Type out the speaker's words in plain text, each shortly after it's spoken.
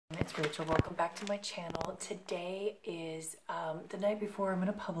it's Rachel. Welcome back to my channel. Today is the night before I'm going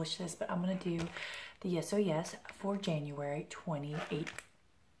to publish this, but I'm going to do the Yes for January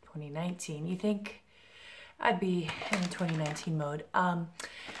 2019. You think I'd be in 2019 mode.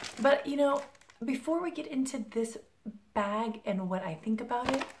 But you know, before we get into this bag and what I think about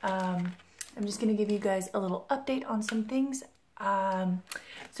it, I'm just going to give you guys a little update on some things.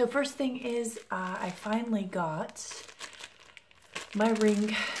 So first thing is I finally got my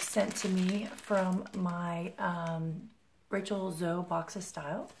ring sent to me from my Rachel Zoe Box of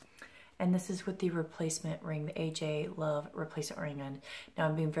Style. And this is with the replacement ring, the AJ Love replacement ring. And now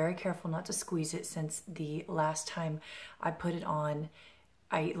I'm being very careful not to squeeze it, since the last time I put it on,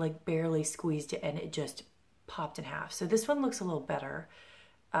 I like barely squeezed it and it just popped in half. So this one looks a little better.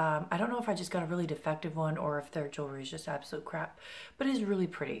 I don't know if I just got a really defective one or if their jewelry is just absolute crap, but it is really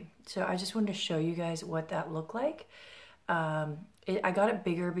pretty. So I just wanted to show you guys what that looked like. I got it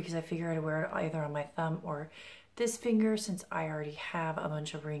bigger because I figured I'd wear it either on my thumb or this finger, since I already have a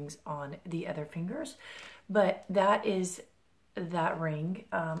bunch of rings on the other fingers. But that is that ring.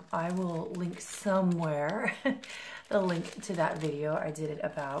 I will link somewhere the link to that video. I did it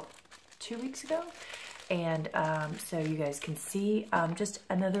about 2 weeks ago. And so you guys can see just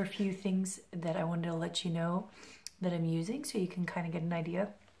another few things that I wanted to let you know that I'm using, so you can kind of get an idea.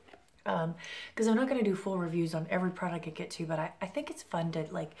 Because I'm not going to do full reviews on every product I get to, but I think it's fun to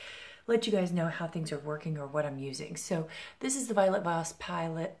like let you guys know how things are working or what I'm using. So this is the Violet Voss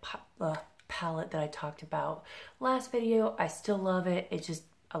palette that I talked about last video. I still love it.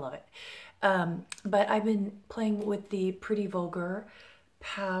 I love it. But I've been playing with the Pretty Vulgar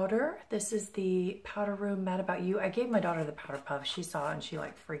powder. This is the Powder Room Mad About You. I gave my daughter the powder puff. She saw it and she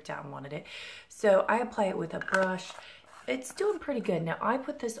like freaked out and wanted it. So I apply it with a brush. It's doing pretty good. Now I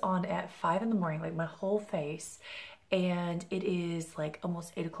put this on at 5 in the morning, like my whole face, and it is like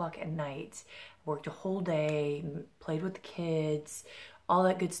almost 8 o'clock at night. Worked a whole day, played with the kids, all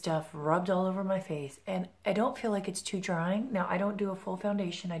that good stuff, rubbed all over my face, and I don't feel like it's too drying. Now I don't do a full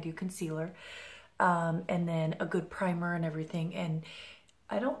foundation, I do concealer, and then a good primer and everything, and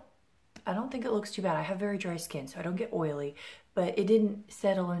I don't think it looks too bad. I have very dry skin, so I don't get oily, but it didn't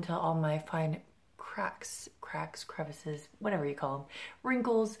settle into all my fine cracks, crevices, whatever you call them,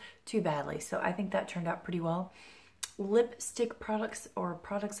 wrinkles too badly. So I think that turned out pretty well. Lipstick products or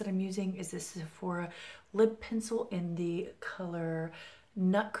products that I'm using is this Sephora lip pencil in the color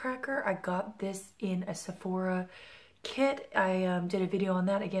Nutcracker. I got this in a Sephora kit. I did a video on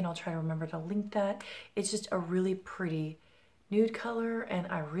that. Again, I'll try to remember to link that. It's just a really pretty nude color, and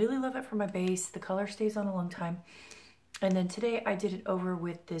I really love it for my base. The color stays on a long time. And then today I did it over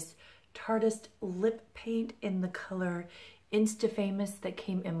with this Tarteist lip paint in the color Insta Famous that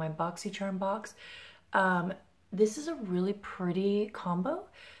came in my BoxyCharm box. This is a really pretty combo.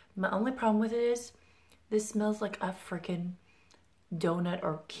 My only problem with it is this smells like a freaking donut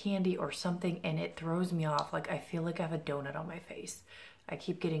or candy or something, and it throws me off. Like I feel like I have a donut on my face. I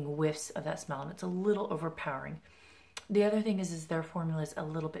keep getting whiffs of that smell, and it's a little overpowering. The other thing is their formula is a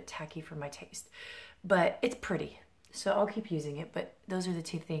little bit tacky for my taste, but it's pretty. So I'll keep using it, but those are the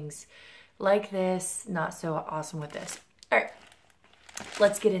two things. Like this, not so awesome with this. All right,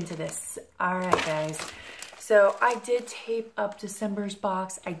 let's get into this. All right, guys. So I did tape up December's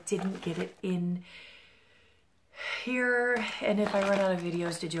box. I didn't get it in here, and if I run out of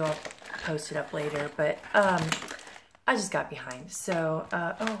videos to do, I'll post it up later, but I just got behind. So,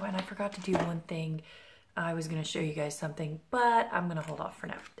 oh, and I forgot to do one thing. I was going to show you guys something, but I'm going to hold off for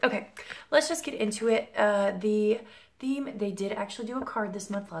now. Okay, let's just get into it. The theme, they did actually do a card this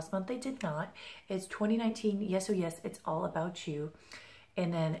month. Last month they did not. It's 2019, Yes Oh Yes, It's All About You.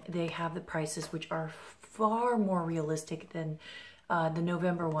 And then they have the prices, which are far more realistic than the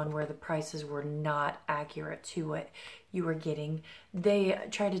November one, where the prices were not accurate to what you were getting. They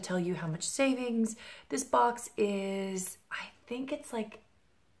try to tell you how much savings. This box is, I think it's like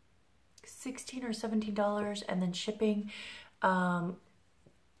 $16 or $17, and then shipping,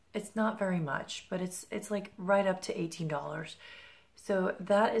 it's not very much, but it's like right up to $18. So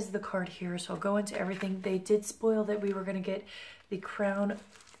that is the card here. So I'll go into everything. They did spoil that we were going to get the Crown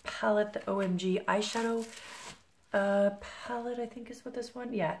palette, the OMG eyeshadow palette, I think is what this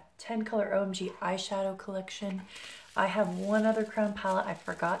one, yeah, 10 color OMG eyeshadow collection. I have one other Crown palette I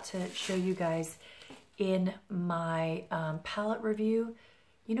forgot to show you guys in my palette review.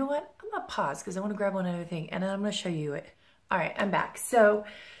 You know what? I'm going to pause because I want to grab one other thing, and then I'm going to show you it. All right, I'm back. So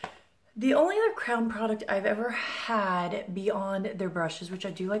the only other Crown product I've ever had beyond their brushes, which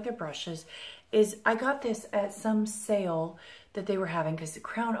I do like their brushes, is I got this at some sale that they were having, because the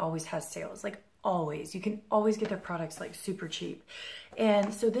Crown always has sales. Like always. You can always get their products like super cheap.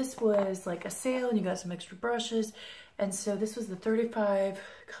 And so this was like a sale and you got some extra brushes. And so this was the 35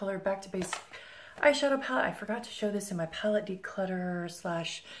 color back to base eyeshadow palette. I forgot to show this in my palette declutter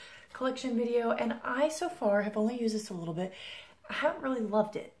slash collection video. And I so far have only used this a little bit. I haven't really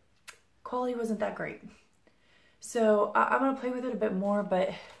loved it. Quality wasn't that great. So I'm gonna play with it a bit more,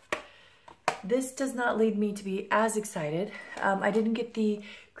 but this does not lead me to be as excited. I didn't get the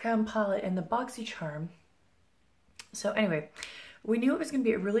Crown palette and the BoxyCharm. So anyway, we knew it was gonna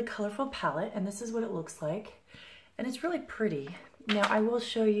be a really colorful palette, and this is what it looks like. And it's really pretty. Now I will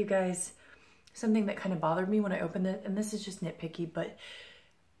show you guys something that kind of bothered me when I opened it, and this is just nitpicky, but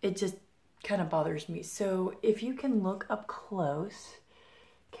it just kind of bothers me. So if you can look up close,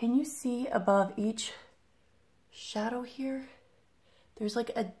 can you see above each shadow here? There's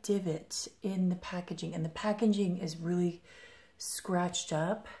like a divot in the packaging, and the packaging is really scratched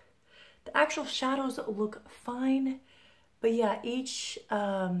up. The actual shadows look fine, but yeah, each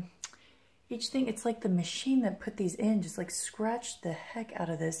thing, it's like the machine that put these in just like scratched the heck out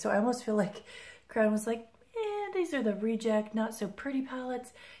of this. So I almost feel like Crown was like, these are the reject, not so pretty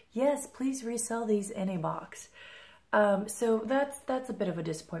palettes. Yes, please resell these in a box. So that's a bit of a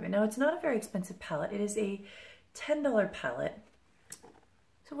disappointment. Now, it's not a very expensive palette. It is a $10 palette.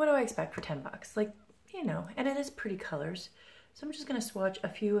 So what do I expect for 10 bucks? Like, you know, and it is pretty colors. So I'm just gonna swatch a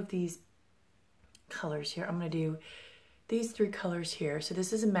few of these colors here. I'm gonna do these 3 colors here. So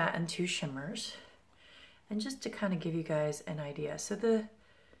this is a matte and 2 shimmers. And just to kind of give you guys an idea. So not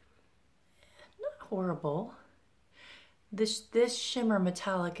horrible. This shimmer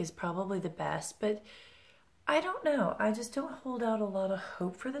metallic is probably the best, but I don't know. I just don't hold out a lot of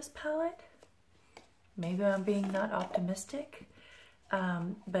hope for this palette. Maybe I'm being not optimistic.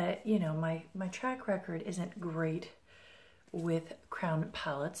 But you know, my track record isn't great with Crown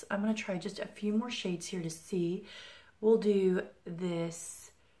palettes. I'm gonna try just a few more shades here to see. We'll do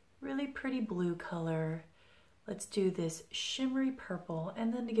this really pretty blue color. Let's do this shimmery purple,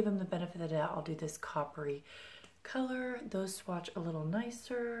 and then to give them the benefit of the doubt, I'll do this coppery color. Those swatch a little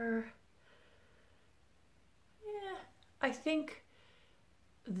nicer. Yeah, I think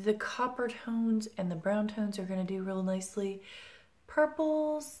the copper tones and the brown tones are gonna do real nicely.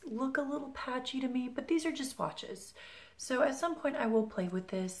 Purples look a little patchy to me, but these are just swatches. So at some point I will play with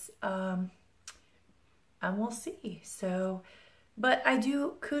this, and we'll see. So, but I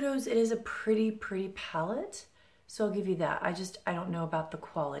do, kudos, it is a pretty palette. So I'll give you that. I don't know about the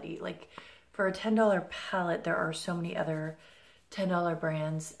quality. Like for a $10 palette, there are so many other $10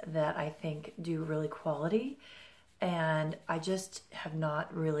 brands that I think do really quality. And I just have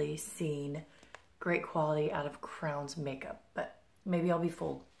not really seen great quality out of Crown's makeup, but maybe I'll be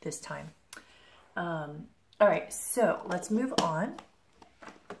fooled this time. All right, so let's move on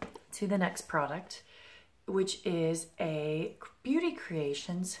to the next product, which is a Beauty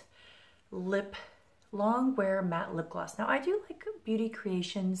Creations long wear matte lip gloss. Now I do like Beauty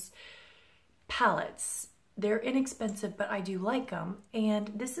Creations palettes. They're inexpensive, but I do like them.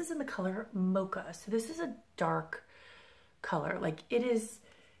 And this is in the color Mocha. So this is a dark color. Like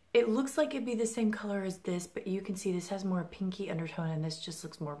it looks like it'd be the same color as this, but you can see this has more pinky undertone and this just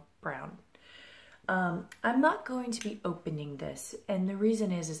looks more brown. I'm not going to be opening this, and the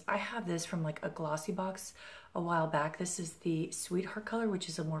reason is I have this from like a glossy box a while back. This is the Sweetheart color, which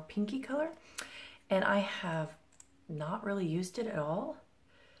is a more pinky color, and I have not really used it at all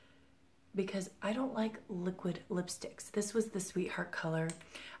because I don't like liquid lipsticks. This was the Sweetheart color.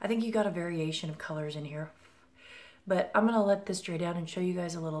 I think you got a variation of colors in here, but I'm gonna let this dry down and show you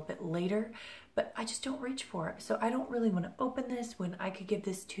guys a little bit later, but I just don't reach for it. So I don't really wanna open this when I could give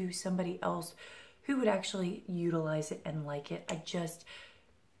this to somebody else who would actually utilize it and like it.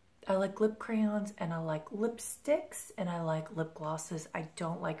 I like lip crayons, and I like lipsticks, and I like lip glosses. I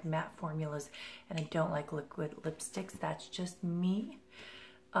don't like matte formulas, and I don't like liquid lipsticks. That's just me.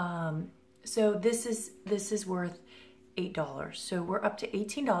 So this is worth $8. So we're up to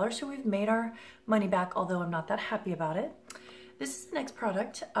 $18. So we've made our money back, although I'm not that happy about it. This is the next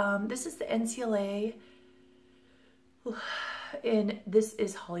product. This is the NCLA, and this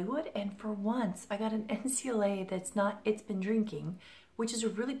is Hollywood. And for once, I got an NCLA that's not It's Been Drinking, which is a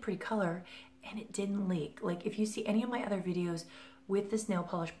really pretty color, and it didn't leak. Like if you see any of my other videos with this nail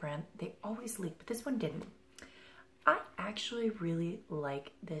polish brand, they always leak, but this one didn't. I actually really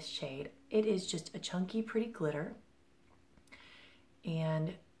like this shade. It is just a chunky, pretty glitter.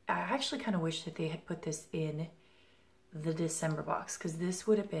 And I actually kind of wish that they had put this in the December box, because this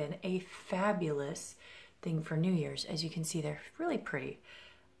would have been a fabulous thing for New Year's. As you can see, they're really pretty.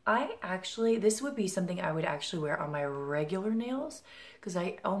 this would be something I would actually wear on my regular nails, because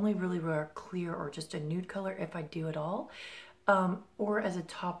I only really wear clear or just a nude color if I do at all, or as a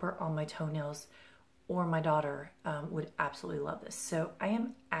topper on my toenails, or my daughter would absolutely love this. So I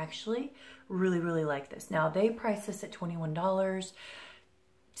am actually really like this. Now they price this at $21.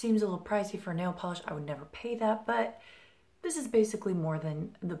 Seems a little pricey for nail polish. I would never pay that, but this is basically more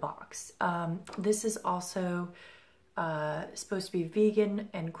than the box. This is also supposed to be vegan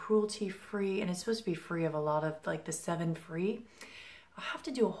and cruelty free, and it's supposed to be free of a lot of like the 7 free. I'll have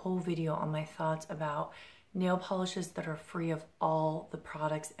to do a whole video on my thoughts about nail polishes that are free of all the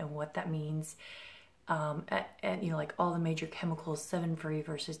products and what that means. And you know, like all the major chemicals, 7 free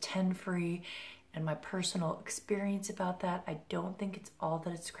versus 10 free, and my personal experience about that. I don't think it's all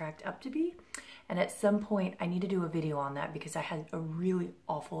that it's cracked up to be. And at some point I need to do a video on that, because I had a really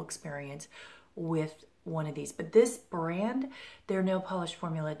awful experience with one of these. But this brand, their nail polish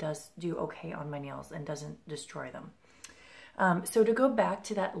formula does do okay on my nails and doesn't destroy them. So to go back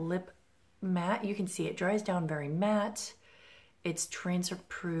to that lip matte, you can see it dries down very matte. It's transfer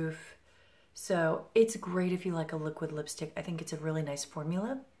proof. So it's great if you like a liquid lipstick. I think it's a really nice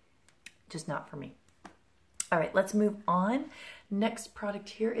formula, just not for me. All right, let's move on. Next product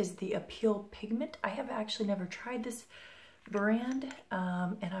here is the Appeal Pigment. I have actually never tried this brand,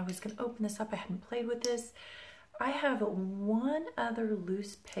 and I was gonna open this up. I hadn't played with this. I have one other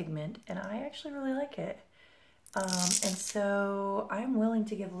loose pigment, and I actually really like it. And so I'm willing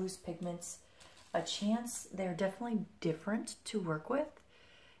to give loose pigments a chance. They're definitely different to work with.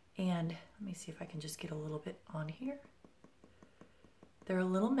 And let me see if I can just get a little bit on here. They're a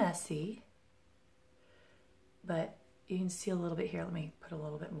little messy, but you can see a little bit here. Let me put a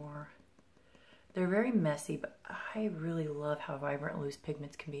little bit more. They're very messy, but I really love how vibrant loose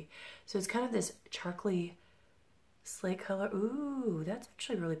pigments can be. So it's kind of this charcoaly slate color. Ooh, that's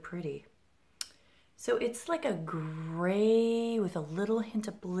actually really pretty. So it's like a gray with a little hint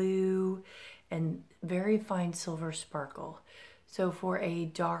of blue and very fine silver sparkle. So for a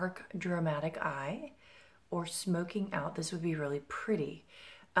dark, dramatic eye or smoking out, this would be really pretty.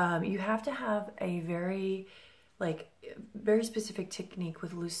 You have to have a very specific technique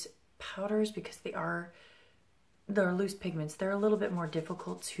with loose powders, because they're loose pigments. They're a little bit more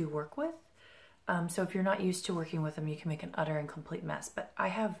difficult to work with. So if you're not used to working with them, you can make an utter and complete mess. But I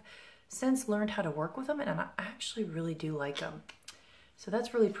have since learned how to work with them, and I actually really do like them. So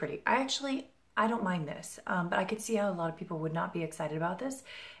that's really pretty. I don't mind this, but I could see how a lot of people would not be excited about this.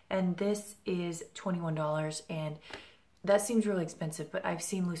 And this is $21, and that seems really expensive, but I've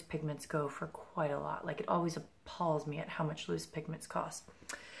seen loose pigments go for quite a lot. Like, it always appalls me at how much loose pigments cost.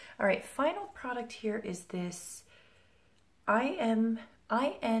 All right, final product here is this INMO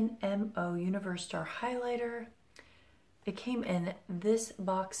Universe Star Highlighter. It came in this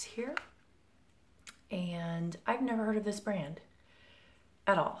box here, and I've never heard of this brand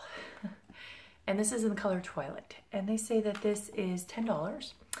at all. And this is in the color Twilight, and they say that this is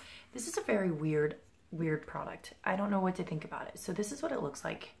 $10. This is a very weird product. I don't know what to think about it. So this is what it looks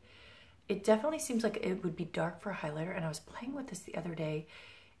like. It definitely seems like it would be dark for a highlighter, and I was playing with this the other day.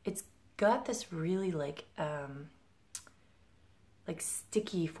 It's got this really like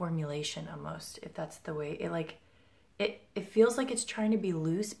sticky formulation almost, if that's the way it feels like it's trying to be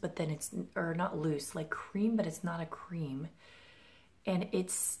loose, but then it's, or not loose, like cream, but it's not a cream. And it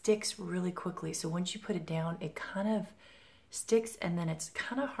sticks really quickly. So once you put it down, it kind of sticks, and then it's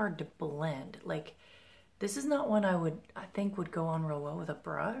kind of hard to blend. Like, this is not one I think would go on real well with a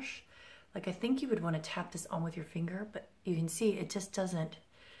brush. Like, I think you would want to tap this on with your finger, but you can see it just doesn't.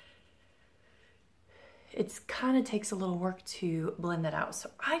 It kind of takes a little work to blend that out. So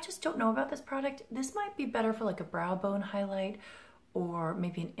I just don't know about this product. This might be better for like a brow bone highlight, or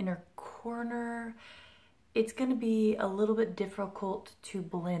maybe an inner corner. It's going to be a little bit difficult to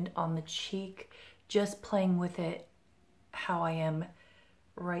blend on the cheek, just playing with it how I am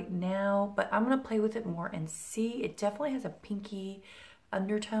right now. But I'm going to play with it more and see. It definitely has a pinky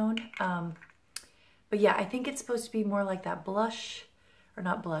undertone. But yeah, I think it's supposed to be more like that blush, or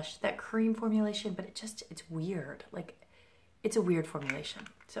not blush, that cream formulation, but it's weird. Like, it's a weird formulation.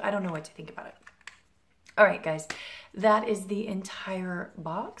 So I don't know what to think about it. All right, guys, that is the entire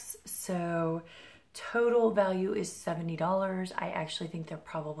box. So total value is $70. I actually think they're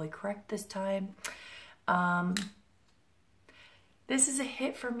probably correct this time. This is a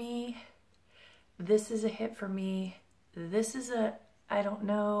hit for me. This is a hit for me. This is a, I don't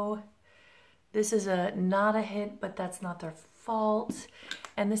know. This is a not a hit, but that's not their fault.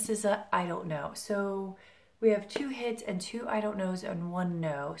 And this is a I don't know. So we have 2 hits and 2 I don't knows and 1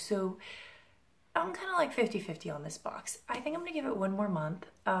 no. So I'm kind of like 50-50 on this box. I think I'm gonna give it one more month.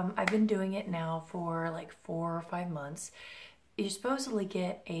 I've been doing it now for like 4 or 5 months. You supposedly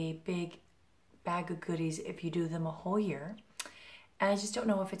get a big bag of goodies if you do them a whole year. And I just don't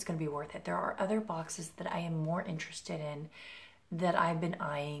know if it's gonna be worth it. There are other boxes that I am more interested in that I've been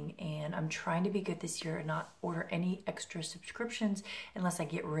eyeing, and I'm trying to be good this year and not order any extra subscriptions unless I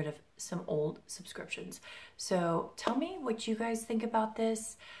get rid of some old subscriptions. So tell me what you guys think about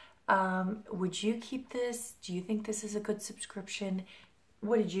this. Would you keep this? Do you think this is a good subscription?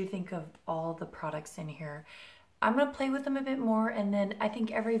 What did you think of all the products in here? I'm going to play with them a bit more, and then I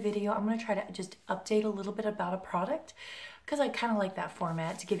think every video I'm going to try to just update a little bit about a product, because I kind of like that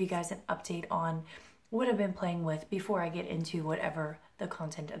format to give you guys an update on what I've been playing with before I get into whatever the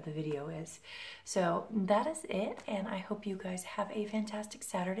content of the video is. So that is it, and I hope you guys have a fantastic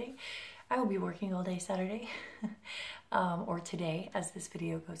Saturday. I will be working all day Saturday, or today as this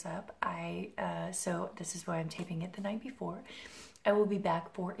video goes up. So this is why I'm taping it the night before. I will be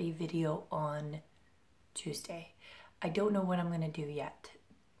back for a video on Tuesday. I don't know what I'm going to do yet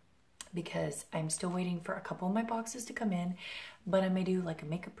because I'm still waiting for a couple of my boxes to come in, but I may do like a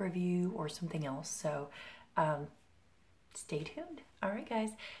makeup review or something else. So stay tuned. All right, guys.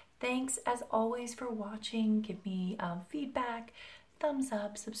 Thanks as always for watching. Give me feedback, thumbs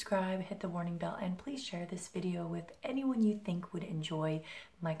up, subscribe, hit the warning bell, and please share this video with anyone you think would enjoy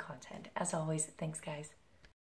my content. As always, thanks, guys.